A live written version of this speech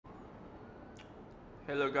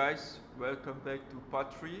Hello guys, welcome back to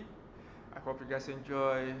part 3. I hope you guys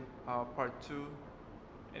enjoy part 2.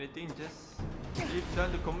 Anything, just leave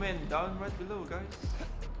down the comment down right below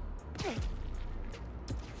guys.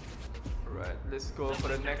 Alright, let's go for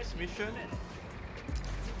the next mission.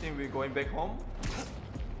 I think we're going back home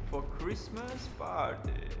for Christmas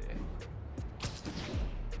party.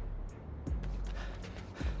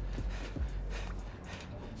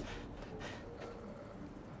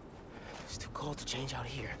 It's too cold to change out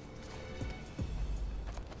here.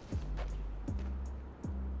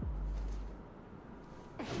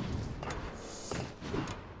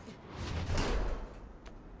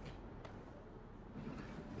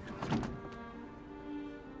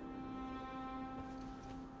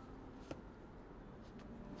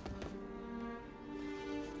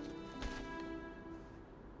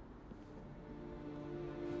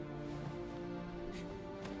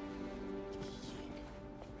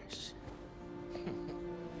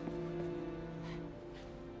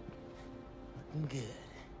 Good.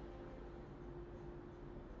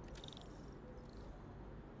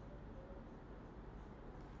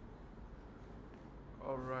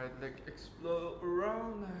 Alright, like explore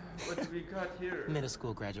around. What do we got here? Middle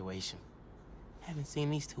school graduation. Haven't seen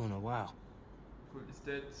these two in a while. Cool, is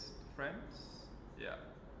that friends? Yeah.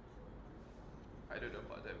 I don't know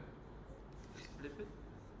about them. Let's flip it.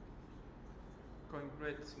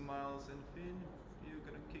 Congrats, Miles and Finn. You're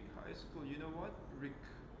gonna kick high school. You know what? Rick.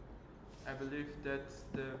 I believe that's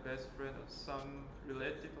the best friend of some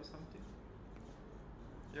relative or something.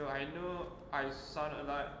 Yo, I know I sound a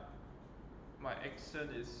lot. My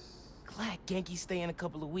accent is... Glad Genki's staying a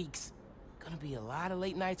couple of weeks. Gonna be a lot of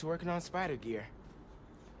late nights working on spider gear.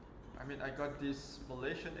 I mean, I got this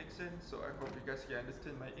Malaysian accent, so I hope you guys can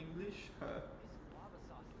understand my English.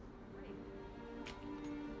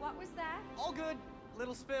 What was that? All good.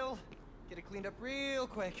 Little spill. Get it cleaned up real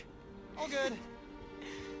quick. All good.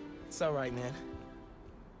 It's alright, man.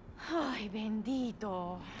 Ay,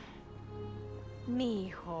 bendito. Mi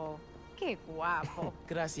hijo. Qué guapo.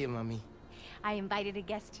 Gracias, mami. I invited a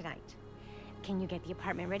guest tonight. Can you get the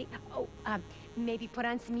apartment ready? Oh, maybe put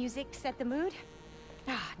on some music to set the mood?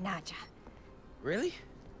 Ah, Naja. Really?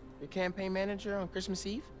 Your campaign manager on Christmas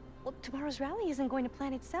Eve? Well, tomorrow's rally isn't going to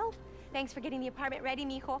plan itself. Thanks for getting the apartment ready,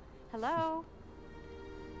 mijo. Hello?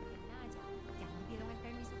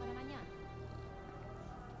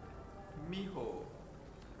 Mijo.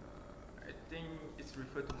 I think it's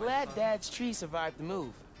referred to my Glad son. Dad's tree survived the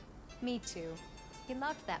move. Me too. He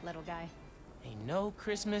loved that little guy. Ain't no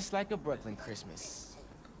Christmas like a Brooklyn Christmas.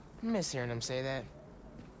 Miss hearing him say that.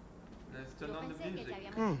 Let's turn on the music.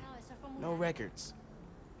 No records.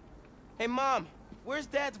 Hey, Mom, where's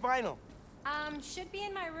Dad's vinyl? Should be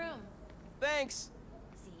in my room. Thanks.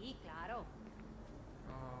 Sí, claro.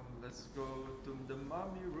 Let's go to the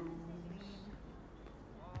mommy rooms.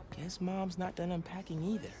 Guess Mom's not done unpacking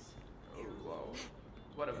either. Oh wow,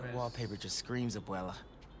 what a The mess. wallpaper just screams Abuela.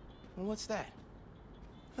 Well, what's that?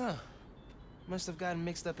 Huh. Must have gotten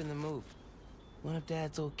mixed up in the move. One of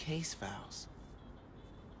Dad's old case files.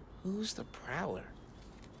 Who's the prowler?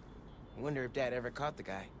 I wonder if Dad ever caught the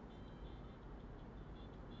guy.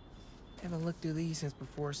 Haven't looked through these since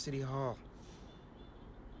before City Hall.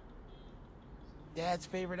 Dad's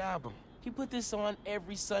favorite album. He put this on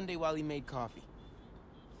every Sunday while he made coffee.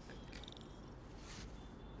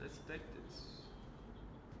 Let's take this.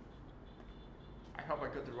 I hope I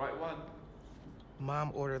got the right one.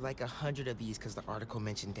 Mom ordered like 100 of these because the article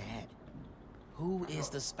mentioned Dad. Who is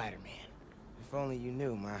the Spider-Man? If only you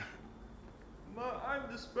knew, Ma. Ma, I'm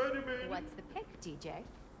the Spider-Man. What's the pick, DJ?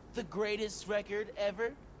 The greatest record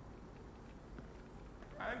ever?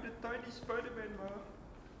 I'm the tiny Spider-Man, Ma.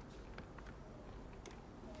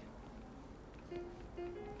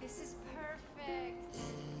 This is perfect.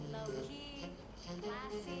 Low-key,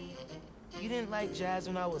 classy. You didn't like jazz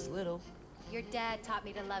when I was little. Your dad taught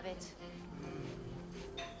me to love it.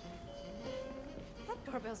 That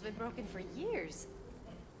doorbell's been broken for years.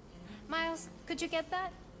 Miles, could you get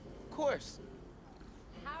that? Of course.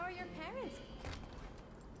 How are your parents?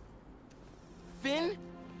 Finn?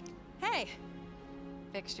 Hey,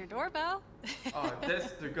 fixed your doorbell. Oh,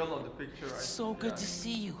 that's the girl on the picture, right? So good to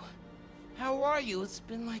see you. How are you? It's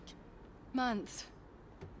been like... Months.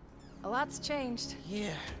 A lot's changed. Yeah,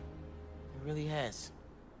 it really has.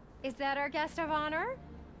 Is that our guest of honor?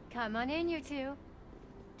 Come on in, you two.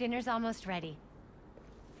 Dinner's almost ready.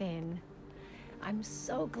 Finn, I'm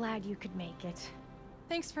so glad you could make it.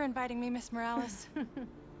 Thanks for inviting me, Miss Morales.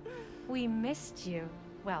 We missed you.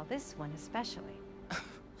 Well, this one especially.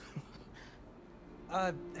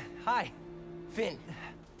 Hi. Finn,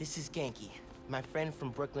 this is Genki, my friend from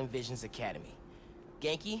Brooklyn Visions Academy.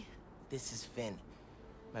 Genki, this is Finn.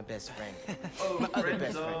 My best friend. Oh, My other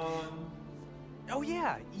best friend. Friendzoned. Oh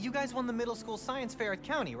yeah, you guys won the middle school science fair at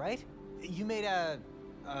County, right? You made a,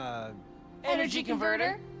 Energy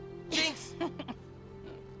converter? Jinx!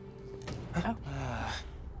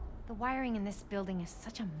 The wiring in this building is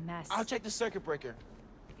such a mess. I'll check the circuit breaker.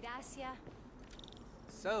 Gracias.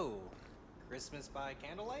 So, Christmas by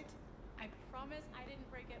candlelight? I promise I didn't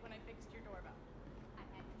break it when I fixed your doorbell. I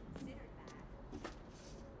had considered that.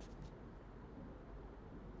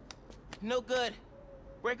 No good.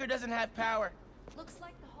 Breaker doesn't have power. Looks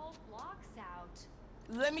like the whole block's out.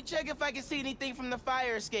 Let me check if I can see anything from the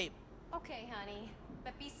fire escape. Okay, honey,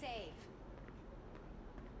 but be safe.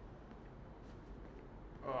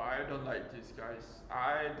 Oh, I don't like this, guys.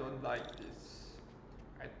 I don't like this.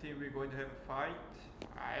 I think we're going to have a fight.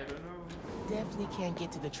 I don't know. Definitely can't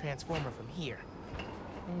get to the transformer from here.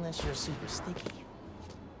 Unless you're super sticky.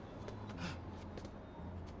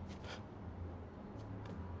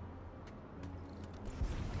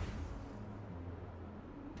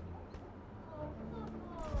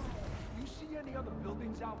 You see any other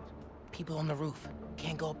buildings out? People on the roof.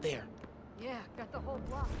 Can't go up there. Yeah, got the whole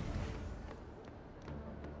block.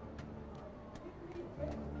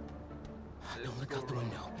 Don't look out the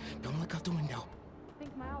window. Don't look out the window.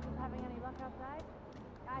 Think Miles is having any luck outside?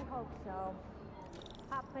 I hope so.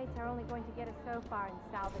 Hot plates are only going to get us so far in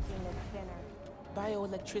salvaging this dinner.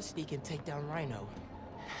 Bioelectricity can take down Rhino.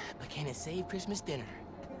 But can it save Christmas dinner?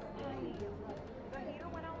 The heater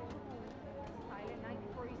went out too. Silent night,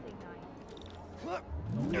 freezing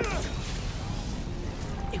night.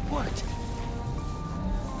 It worked!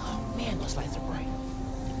 Oh man, those lights are bright.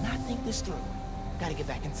 Did not think this through. Gotta get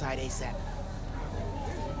back inside ASAP.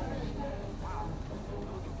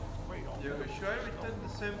 Yo, should I return the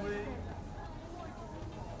same way?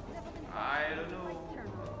 I don't know.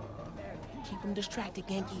 Keep him distracted,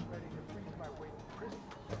 Genki.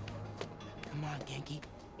 Come on, Genki.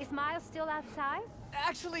 Is Miles still outside?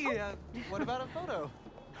 Actually, what about a photo?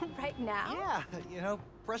 Right now? Yeah, you know,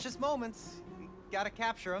 precious moments. You gotta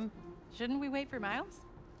capture them. Shouldn't we wait for Miles?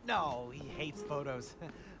 No, he hates photos.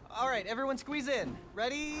 All right, everyone squeeze in.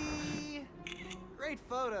 Ready? Great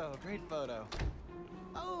photo, great photo.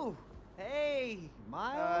 Oh, hey,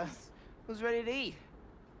 Miles. Who's ready to eat?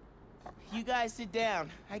 You guys sit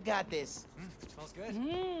down. I got this. Smells good.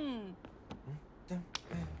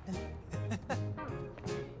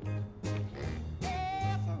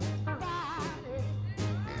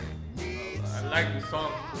 I like the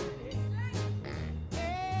song.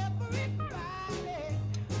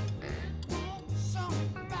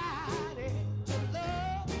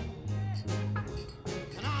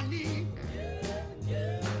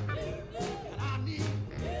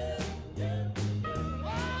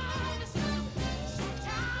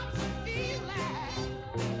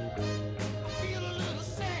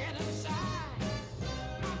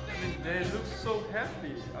 They look so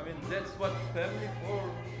happy. I mean, that's what family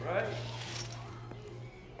for, right?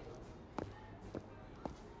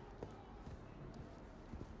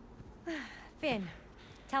 Finn,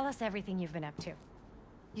 tell us everything you've been up to.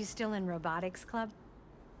 You still in robotics club?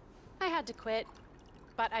 I had to quit,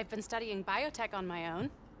 but I've been studying biotech on my own.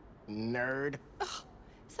 Nerd.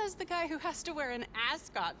 Says the guy who has to wear an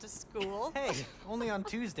ascot to school. Hey, only on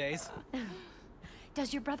Tuesdays.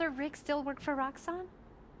 Does your brother Rick still work for Roxxon?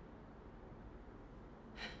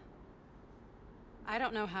 I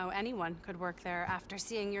don't know how anyone could work there after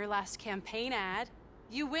seeing your last campaign ad.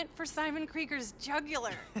 You went for Simon Krieger's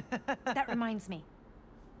jugular. That reminds me.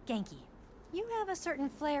 Genki, you have a certain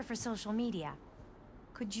flair for social media.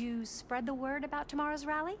 Could you spread the word about tomorrow's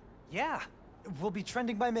rally? Yeah, we'll be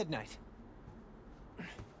trending by midnight.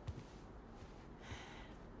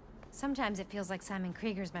 Sometimes it feels like Simon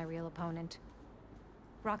Krieger's my real opponent.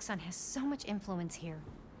 Roxxon has so much influence here,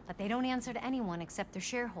 but they don't answer to anyone except their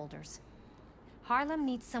shareholders. Harlem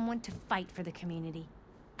needs someone to fight for the community.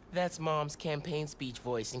 That's Mom's campaign speech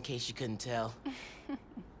voice, in case you couldn't tell.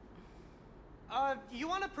 You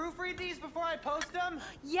want to proofread these before I post them?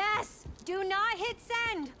 Yes! Do not hit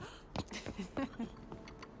send!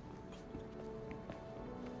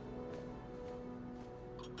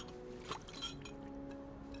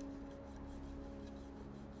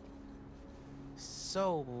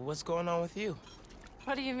 So, what's going on with you?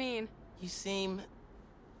 What do you mean? You seem...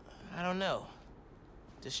 I don't know.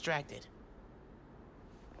 Distracted.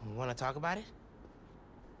 Want to talk about it?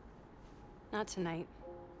 Not tonight.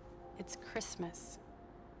 It's Christmas.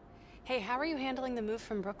 Hey, how are you handling the move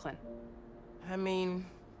from Brooklyn? I mean,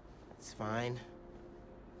 it's fine.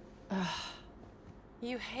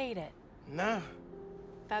 You hate it. Nah.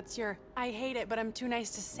 That's your I hate it, but I'm too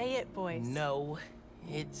nice to say it voice. No,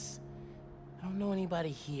 I don't know anybody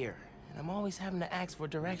here, and I'm always having to ask for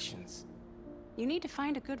directions. You need to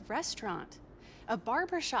find a good restaurant, a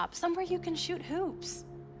barber shop, somewhere you can shoot hoops.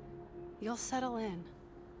 You'll settle in.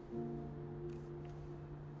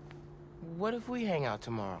 What if we hang out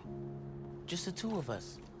tomorrow? Just the two of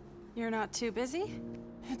us. You're not too busy?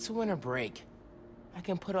 It's winter break. I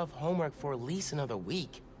can put off homework for at least another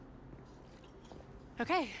week.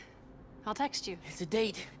 Okay, I'll text you. It's a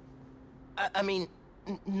date. I mean,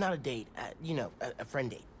 not a date. You know, a friend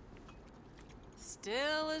date.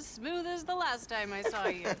 Still as smooth as the last time I saw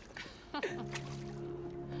you.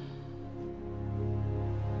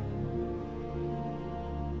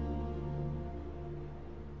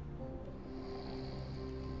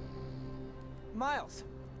 Miles,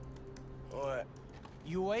 What?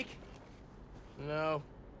 you awake? No.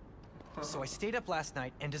 So I stayed up last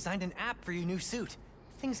night and designed an app for your new suit.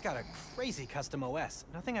 Thing's got a crazy custom OS,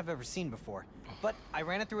 nothing I've ever seen before. But I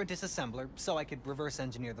ran it through a disassembler so I could reverse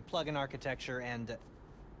engineer the plugin architecture and...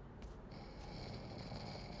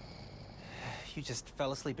 You just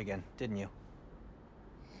fell asleep again, didn't you?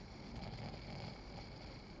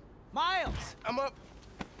 Miles! I'm up.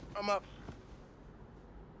 I'm up.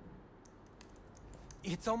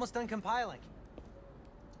 It's almost done compiling.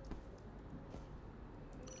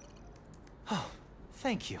 Oh,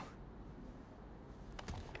 thank you.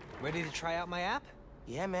 Ready to try out my app?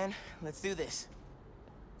 Yeah, man. Let's do this.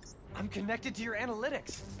 I'm connected to your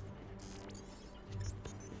analytics.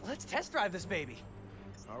 Let's test drive this baby.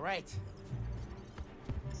 All right.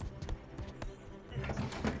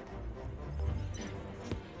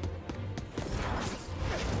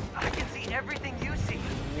 I can see everything you see.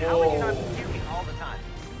 How are you not puking all the time?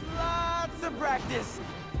 Lots of practice.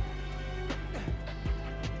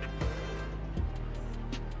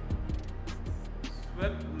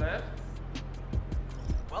 Sweep left.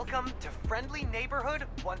 Welcome to Friendly Neighborhood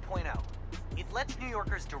 1.0. It lets New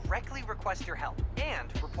Yorkers directly request your help and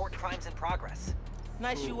report crimes in progress.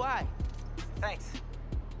 Nice UI. Thanks.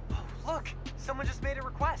 Oh, look, someone just made a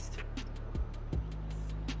request.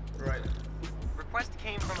 Right. Request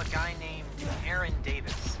came from a guy named Aaron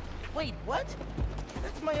Davis. Wait, what?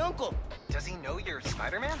 That's my uncle. Does he know you're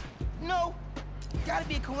Spider-Man? No. Gotta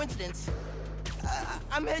be a coincidence.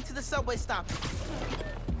 I'm headed to the subway stop.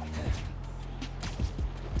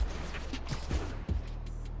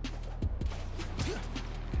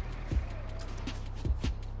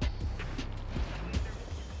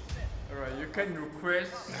 Alright, you can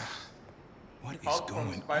request What is help from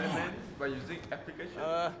going Spider-Man on? by using application.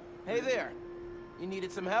 Hey there. You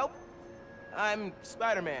needed some help? I'm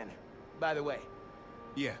Spider-Man, by the way.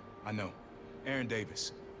 Yeah, I know. Aaron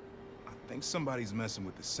Davis. I think somebody's messing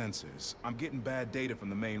with the sensors. I'm getting bad data from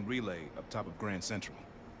the main relay up top of Grand Central.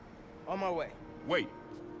 On my way. Wait!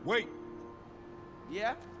 Wait!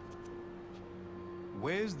 Yeah?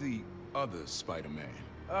 Where's the other Spider-Man?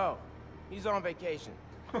 Oh, he's on vacation.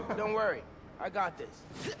 Don't worry, I got this.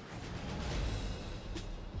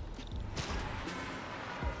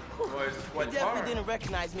 Well, it's He quite definitely far. didn't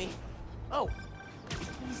recognize me. Oh,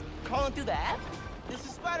 he's calling through the app? This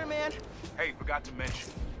is Spider-Man. Hey, forgot to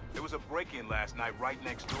mention. There was a break-in last night right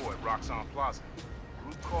next door at Roxxon Plaza.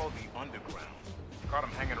 Group called the Underground. Caught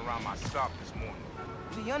him hanging around my stop this morning.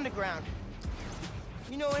 The Underground.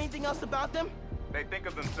 You know anything else about them? They think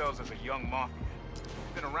of themselves as a young mafia.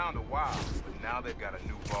 Been around a while, but now they've got a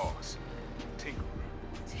new boss. Tinkerer.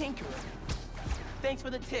 Tinkerer. Thanks for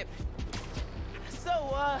the tip.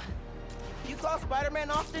 So, you call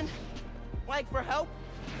Spider-Man often? Like, for help?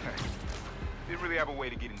 Didn't really have a way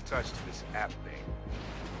to get in touch to this app thing.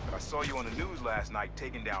 But I saw you on the news last night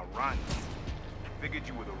taking down Ronnie. Figured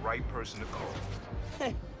you were the right person to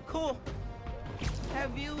call. Cool.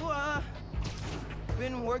 Have you,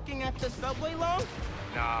 been working at the subway long?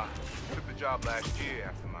 Nah, took the job last year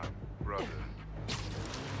after my brother.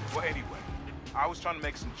 Well, anyway, I was trying to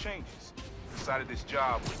make some changes. Decided this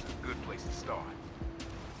job was a good place to start.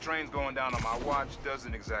 Trains going down on my watch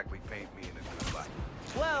doesn't exactly paint me in a good light.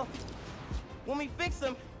 Well, when we fix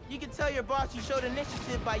them, you can tell your boss you showed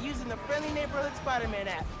initiative by using the Friendly Neighborhood Spider-Man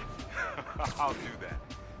app. I'll do that.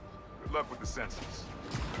 Good luck with the sensors.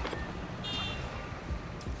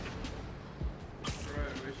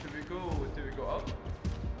 Alright, where should we go? Did we go up?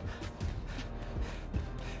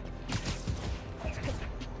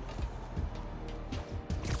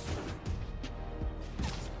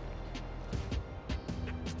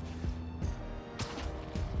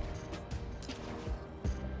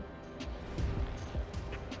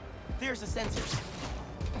 There's the sensors.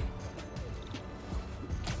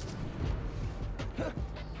 So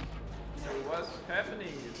what's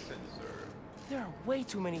happening, sensor? There are way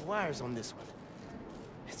too many wires on this one.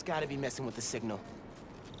 It's gotta be messing with the signal.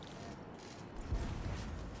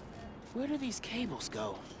 Where do these cables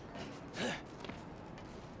go?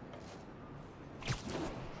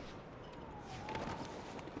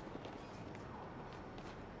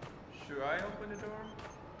 Should I open the door?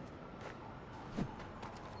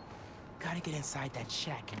 Gotta get inside that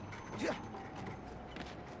shack.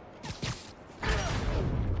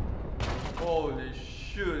 Holy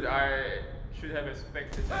shoot, I should have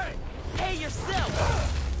expected that. Hey,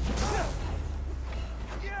 yourself!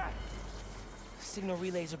 Signal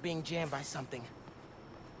relays are being jammed by something.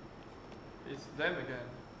 It's them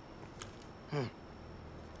again.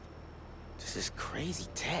 This is crazy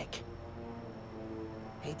tech.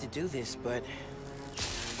 Hate to do this, but...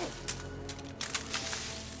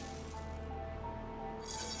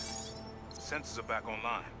 Sensors are back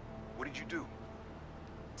online. What did you do?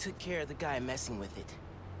 Took care of the guy messing with it.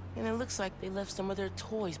 And it looks like they left some of their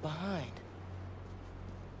toys behind.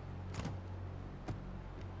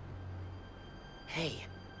 Hey,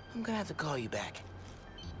 I'm gonna have to call you back.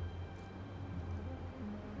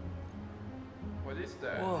 What is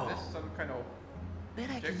that? Whoa. That's some kind of... Bet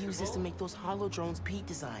I can use this to injectable? make those hollow drones Pete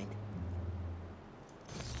designed.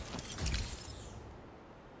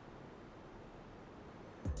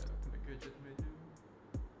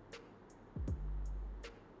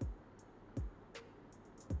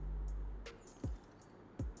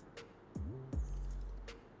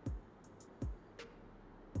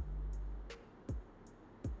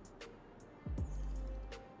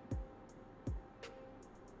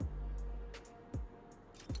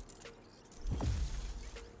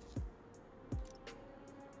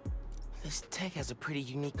 This tech has a pretty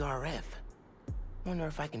unique RF. Wonder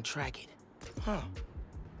if I can track it. Huh.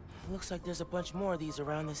 Looks like there's a bunch more of these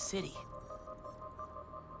around the city.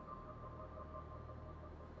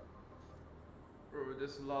 Bro,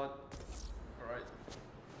 there's a lot. Alright.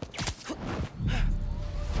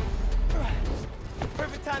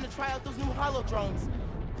 Perfect time to try out those new hollow drones.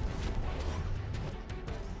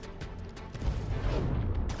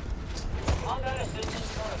 Combat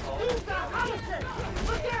assistance protocol. Who's that Allison?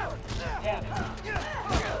 Look out!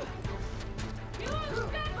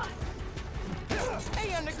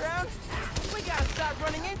 Hey, Underground! We gotta stop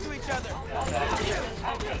running into each other! Combat assistance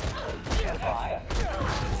active. Fire.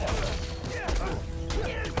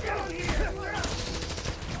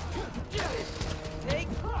 Take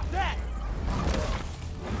that!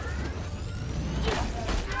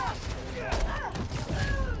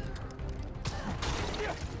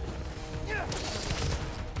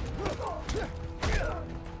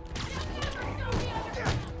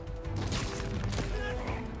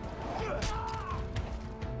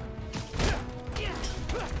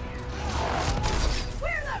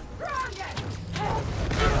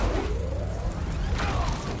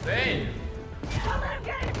 Damn!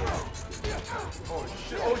 Oh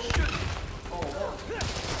shit, oh shit! Oh, wow.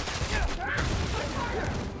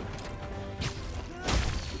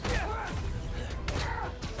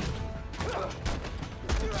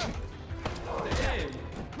 Damn!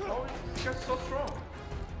 How is this guy so strong?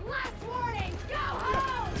 Last warning! Go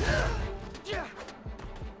home!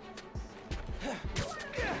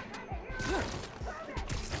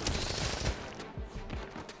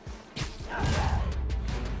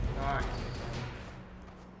 Nice.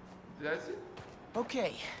 That's it?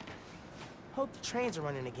 Okay. Hope the trains are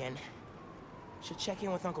running again. Should check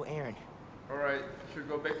in with Uncle Aaron. Alright, should we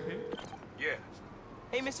go back to him? Yeah,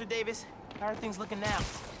 Hey, Mr. Davis. How are things looking now?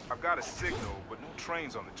 I've got a signal, but no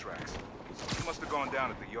trains on the tracks. He must have gone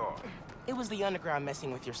down at the yard. It was the Underground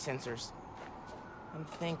messing with your sensors. I'm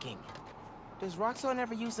thinking. Does Roxxon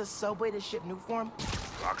ever use the subway to ship new form?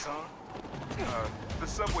 Roxxon? The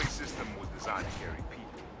subway system was designed to carry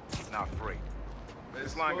people, not freight.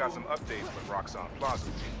 This line got some updates with Roxxon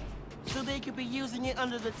Plaza. So they could be using it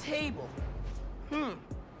under the table.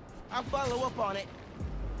 I'll follow up on it.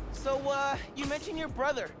 So, you mentioned your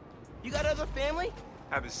brother. You got other family?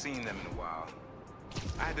 Haven't seen them in a while.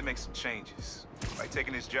 I had to make some changes, like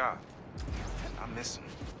taking his job. I miss him,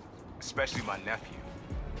 especially my nephew.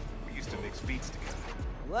 We used to mix beats together.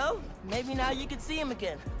 Well, maybe now you can see him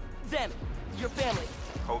again. Them, your family.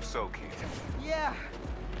 Hope so, kid. Yeah.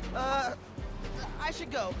 I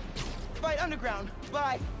should go. Fight Underground.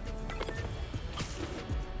 Bye.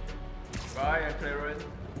 Bye, Clarence.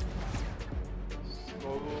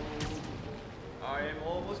 So, I am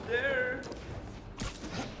almost there.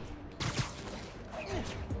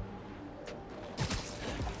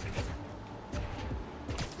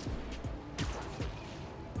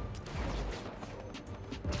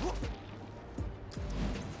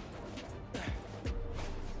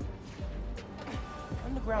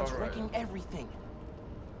 Underground's All right. wrecking everything.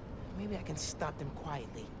 Maybe I can stop them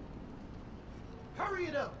quietly. Hurry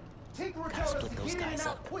it up! Tinkerer Gotta tells us split to those get in and guys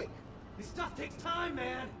out up. quick. This stuff takes time,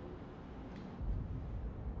 man.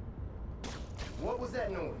 What was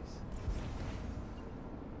that noise?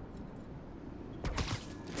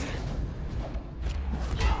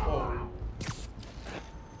 Oh.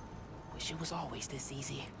 Wish it was always this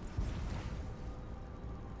easy.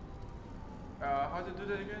 How to do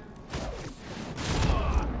that again?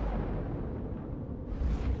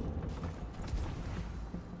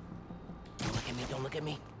 Don't look at me, don't look at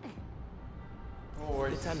me. Oh,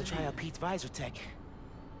 Good time to try out Pete's visor tech.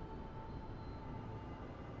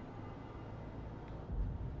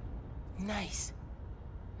 Nice.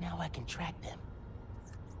 Now I can track them.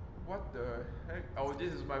 What the heck? Oh,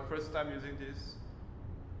 this is my first time using this.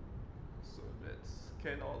 So let's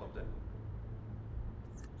scan all of them.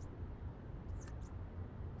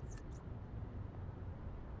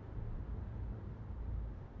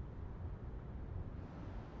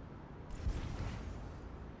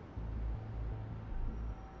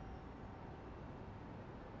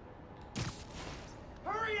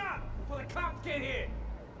 Hurry up before the cops get here.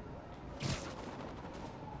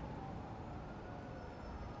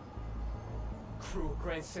 Crew of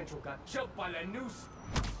Grand Central got jumped by that noose.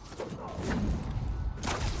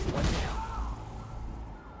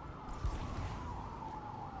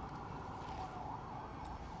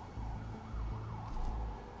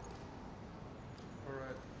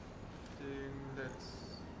 Alright. Think let's.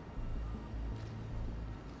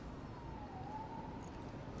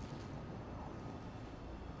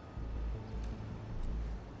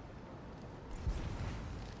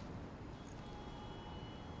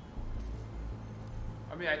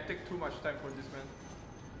 I mean, I take too much time for this, man.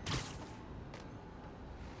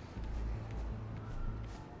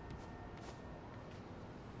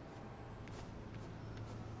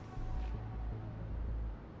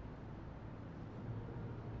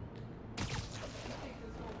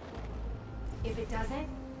 If it doesn't,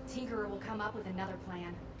 Tinkerer will come up with another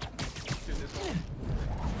plan. Do this one.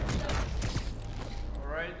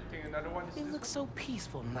 Alright, I think another one is They this look one. so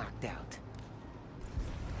peaceful knocked out.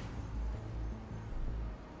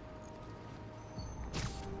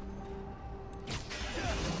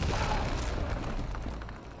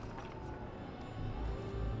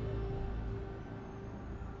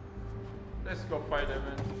 Let's go fight them,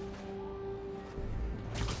 man.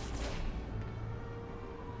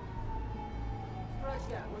 Right,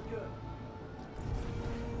 yeah, we're good.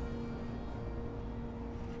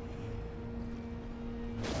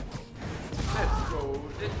 Let's go.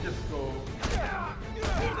 Let's just go.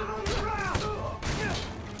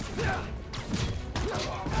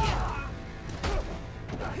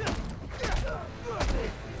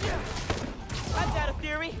 I've got a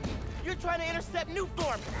theory. You're trying to intercept new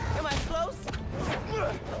form. Am I close?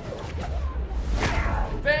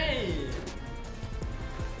 Bang!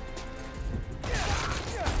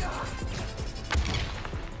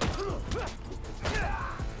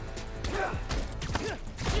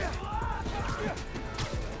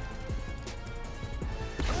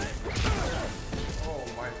 Oh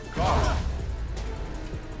my god.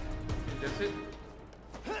 That's it.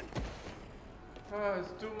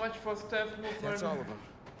 It's too much for stealth movement. That's all of them.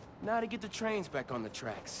 Now to get the trains back on the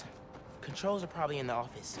tracks. Controls are probably in the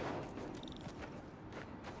office.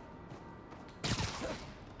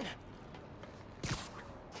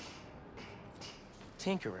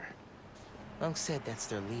 Tinkerer. Unc said that's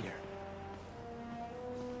their leader.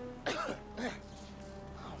 Oh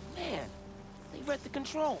man, they read the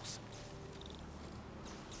controls.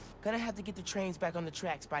 Gonna have to get the trains back on the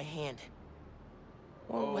tracks by hand.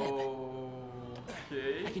 Or web.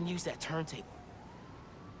 Okay. I can use that turntable.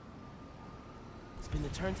 Spin the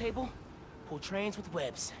turntable, pull trains with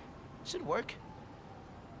webs. Should work.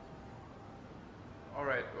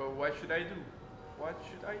 Alright, what should I do? What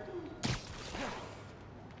should I do?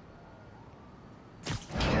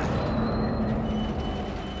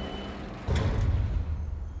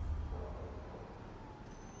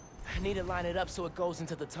 I need to line it up so it goes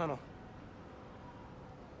into the tunnel.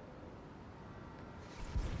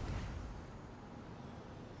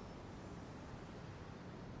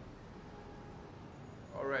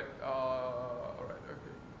 Alright,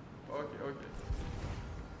 okay. Okay.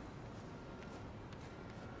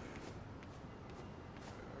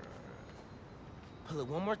 Pull it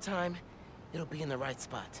one more time, it'll be in the right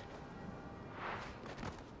spot.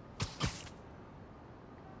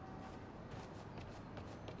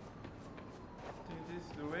 I think this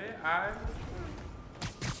is the way. I'm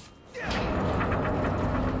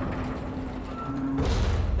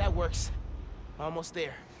That works. Almost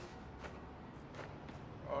there.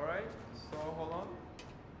 alright, so hold on.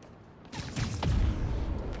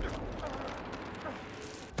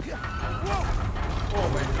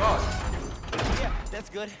 That's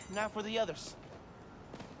good. Now for the others.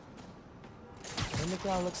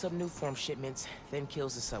 Underground looks up Newform shipments, then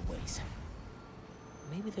kills the subways.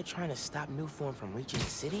 Maybe they're trying to stop Newform from reaching the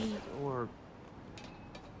city, or...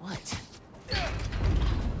 what?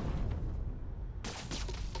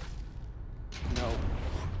 No.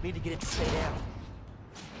 Need to get it to stay down.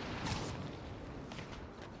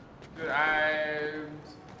 Dude, I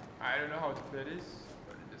don't know how to play this,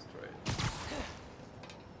 but just try it.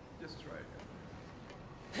 Just try it.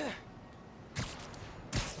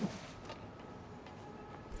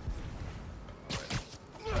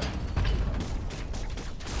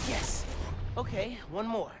 Yes. Okay, one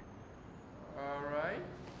more. All right.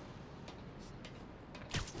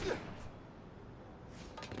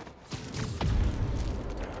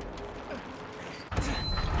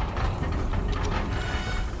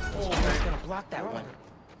 Oh, I was gonna block that one.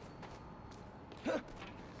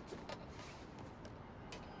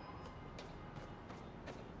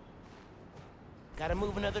 Gotta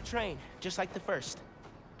move another train, just like the first.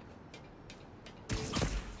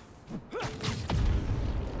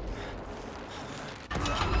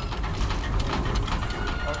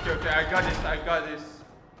 Okay, I got this, I got this.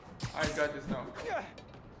 I got this now.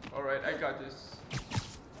 Alright, I got this.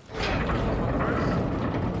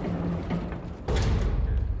 Okay,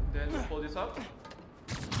 then pull this up.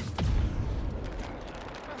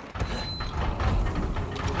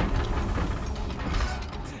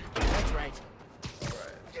 That's right.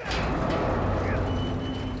 Alright.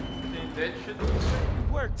 Think that should do it.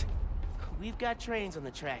 It worked. We've got trains on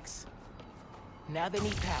the tracks. Now they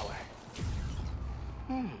need power.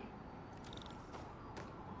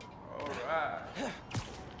 Alright.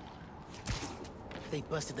 They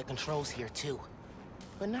busted the controls here too,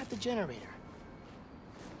 but not the generator.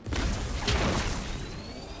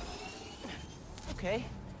 Okay,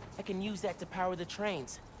 I can use that to power the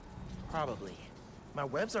trains. Probably. My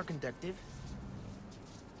webs are conductive.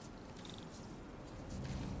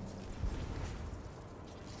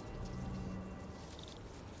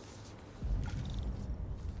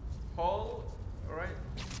 Hold. Alright.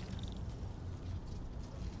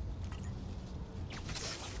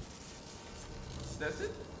 That's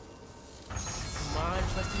it? Come on,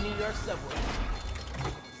 trust the New York subway.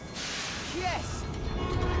 Yes!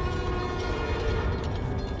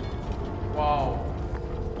 Wow.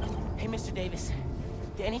 Hey, Mr. Davis.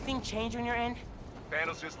 Did anything change on your end?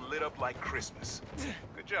 Panels just lit up like Christmas.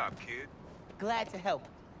 Good job, kid. Glad to help.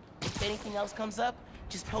 If anything else comes up,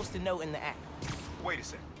 just post a note in the app. Wait a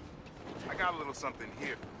second. I got a little something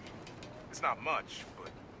here for you. It's not much,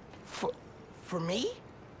 but... For me?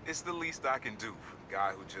 it's the least I can do for the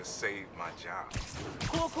guy who just saved my job.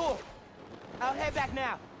 Cool. I'll head back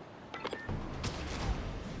now.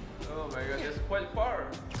 Oh my god, that's quite far.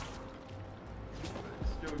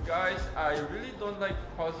 Yo guys, I really don't like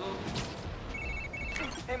puzzles.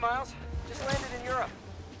 Hey Miles, just landed in Europe.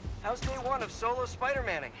 How's day one of solo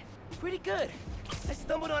Spider-Manning? Pretty good. I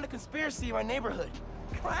stumbled on a conspiracy in my neighborhood.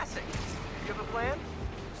 Classic. You have a plan?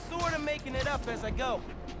 Sort of making it up as I go.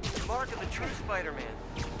 Mark of the true Spider-Man.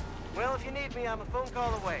 Well, if you need me, I'm a phone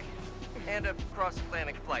call away. And a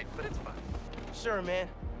cross-Atlantic flight, but it's fine. Sure, man.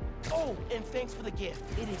 Oh, and thanks for the gift.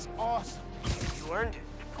 It is awesome. You earned it.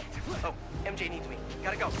 Oh, MJ needs me.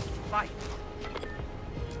 Gotta go. Bye.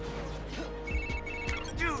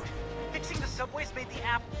 Dude, fixing the subways made the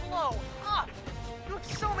app blow up. You have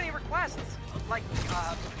so many requests. Like,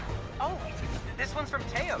 oh, this one's from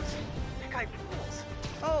Teos. That guy rules.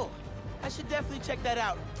 Oh, I should definitely check that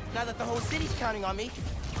out, now that the whole city's counting on me.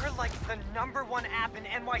 We're like the #1 app in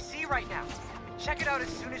NYC right now. Check it out as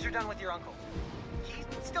soon as you're done with your uncle. He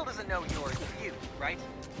still doesn't know you're you, right?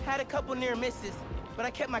 Had a couple near misses, but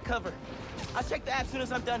I kept my cover. I'll check the app as soon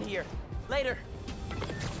as I'm done here. Later.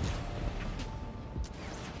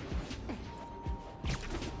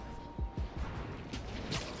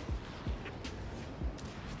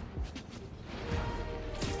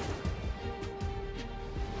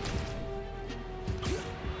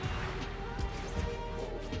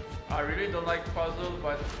 I really don't like puzzle,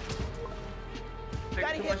 but take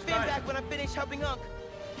Gotta too hit much time. Finback when I finish helping Unc.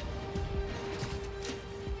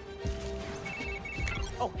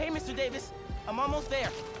 Oh, hey, Mr. Davis. I'm almost there.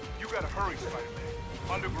 You gotta hurry,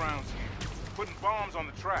 Spider-Man. Underground's here. Putting bombs on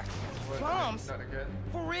the tracks. What? Bombs? Not again.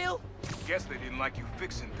 For real? Guess they didn't like you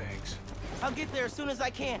fixing things. I'll get there as soon as I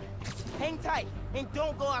can. Hang tight and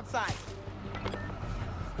don't go outside.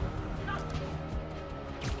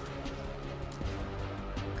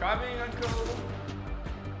 Coming, Uncle.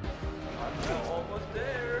 I'm almost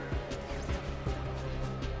there.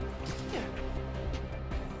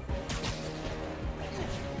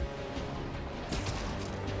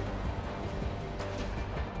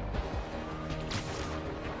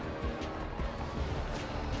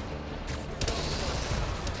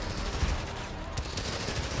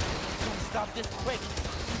 off this quick.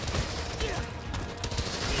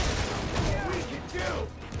 We can do!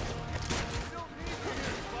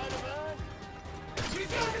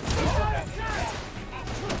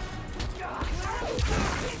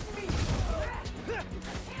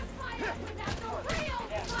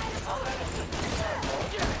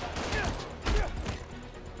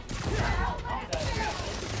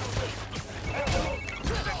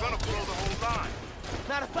 They're gonna blow the whole line.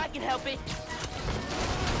 Not if I can help it.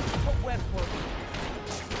 Put web for me.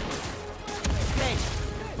 Okay,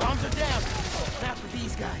 bombs are down. Now for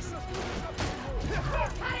these guys.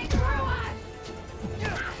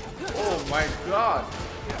 Oh my god!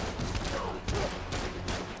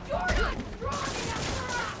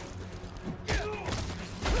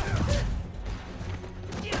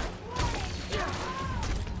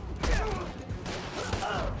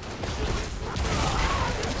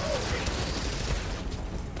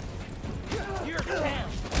 You're down.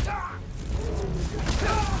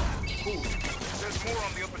 Cool. There's more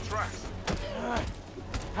on the upper tracks.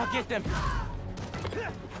 I'll get them.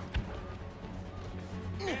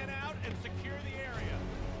 Get out and secure the area.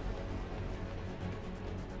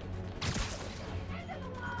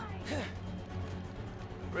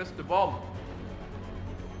 Where's the bomb?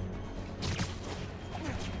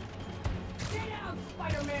 Get out,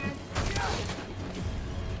 Spider-Man!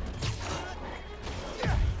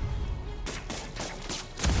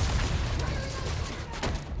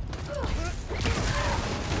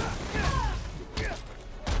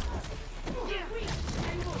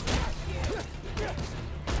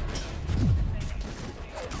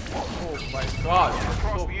 Oh my god!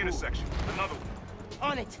 Across So the cool. intersection. Another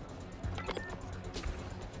one. On it.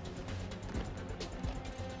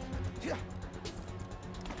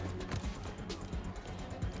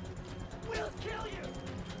 We'll kill you!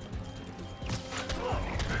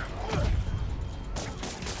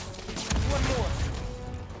 One more.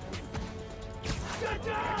 Get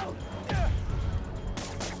down!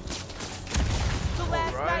 So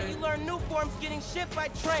last Alright. night you learned new forms getting shipped by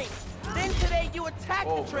train. Then today you attack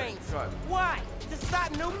Oh the my trains. God. Why? To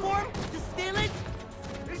stop new form? To steal it?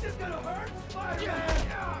 This is gonna hurt, Spider-Man!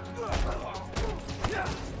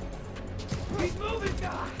 He's moving,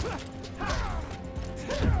 guys!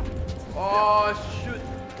 Oh shoot!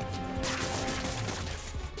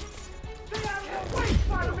 Stay out of the way,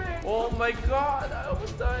 Spider-Man! Oh my god! I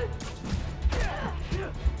almost died!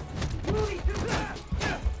 Rudy, do that!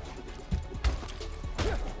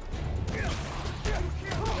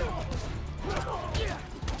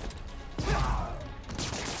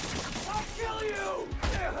 I'll kill you!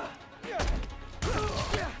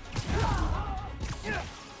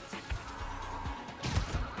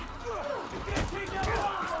 You can't take that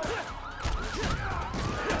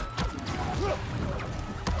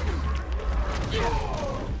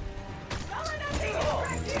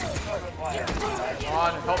Come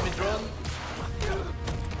on, help me, drone!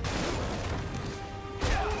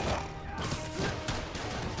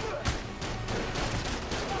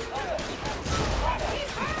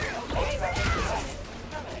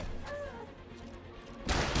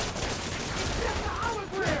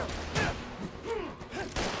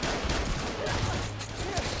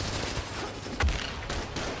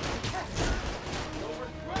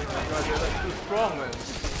 God, they're like too strong, man.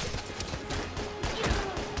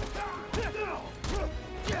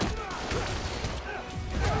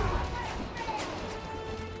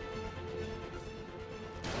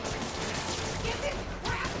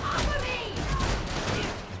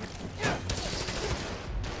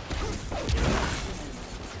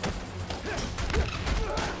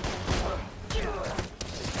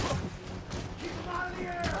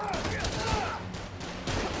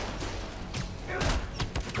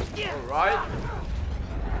 Alright.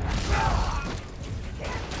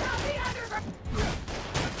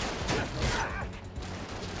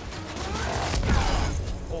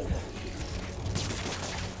 Oh.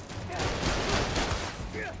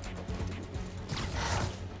 Damn.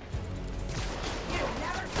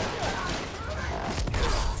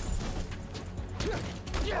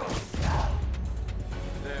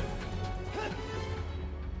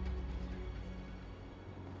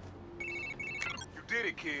 You did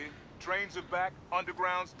it, kid. Trains are back,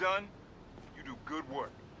 underground's done. You do good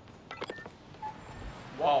work.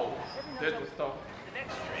 Wow, that was tough. The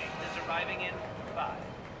next train is arriving in 5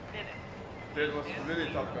 minutes. That was really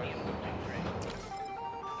tough, guys.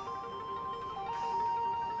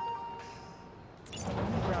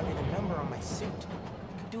 Grounded a number on my suit.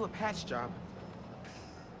 Could do a patch job.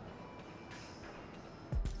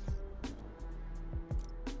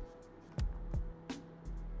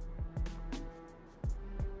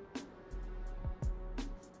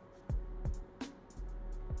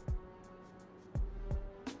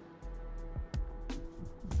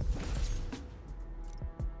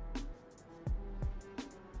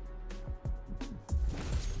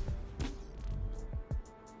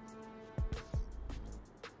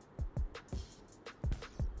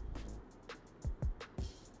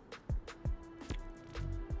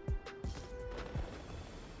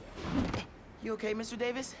 You okay, Mr.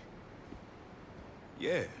 Davis?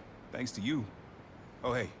 Yeah, thanks to you.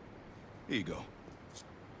 Oh, hey, here you go.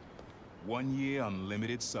 1 year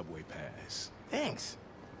unlimited subway pass. Thanks.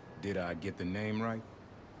 Did I get the name right?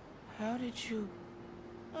 How did you...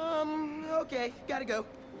 okay, gotta go.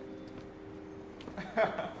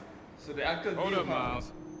 So the uncle Hold knew up, how-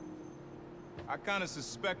 Miles. I kinda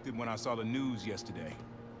suspected when I saw the news yesterday.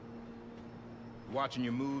 Watching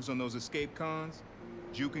your moves on those escape cons,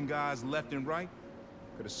 juking guys left and right,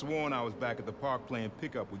 could have sworn I was back at the park playing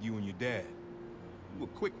pickup with you and your dad. You were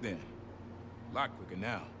quick then. A lot quicker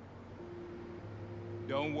now.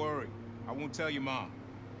 Don't worry, I won't tell your mom.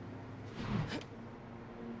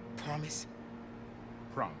 Promise?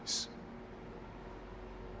 Promise.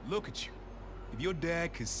 Look at you. If your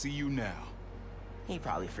dad could see you now, He'd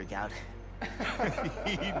probably freak out.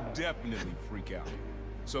 he'd definitely freak out.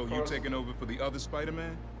 So you're taking over for the other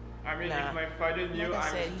Spider-Man? I mean, Nah. if my father knew Like I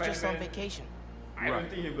I'm said, he's just on Spider-Man, vacation. I don't Right.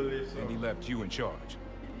 think he believes so. And he left you in charge.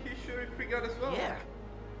 He should freak out as well. Yeah.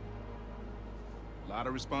 A lot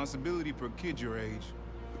of responsibility for a kid your age.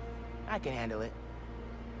 I can handle it.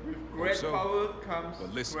 With great so. power comes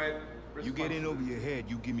But listen, great you get in over responsibility. your head,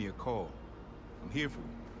 you give me a call. I'm here for you.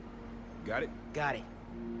 Got it? Got it.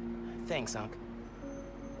 Thanks, Unc.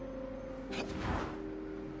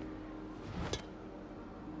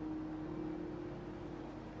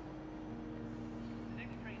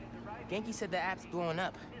 Genki said the app's blowing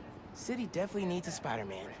up. City definitely needs a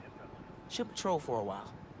Spider-Man. Should patrol for a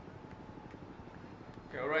while.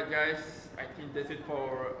 Okay, alright guys, I think that's it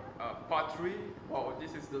for part 3. Wow,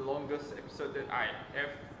 this is the longest episode that I have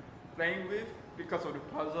playing with because of the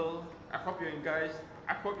puzzle. I hope you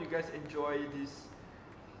guys enjoy this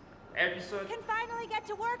episode. Can finally get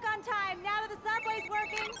to work on time now that the subway's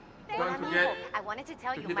working. Don't forget I wanted to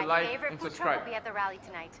tell to you hit the my like favorite and food truck subscribe. will be at the rally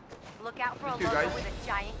tonight. Look out for Thank a you, logo guys. with a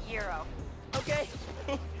giant gyro. Okay.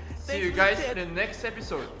 See Thanks you for the guys tip. in the next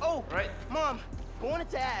episode. Oh, right? Mom, I wanted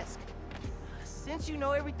to ask. Since you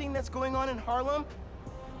know everything that's going on in Harlem,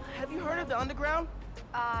 have you heard of the Underground?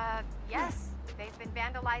 Yes. They've been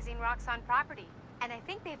vandalizing Roxxon property. And I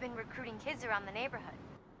think they've been recruiting kids around the neighborhood.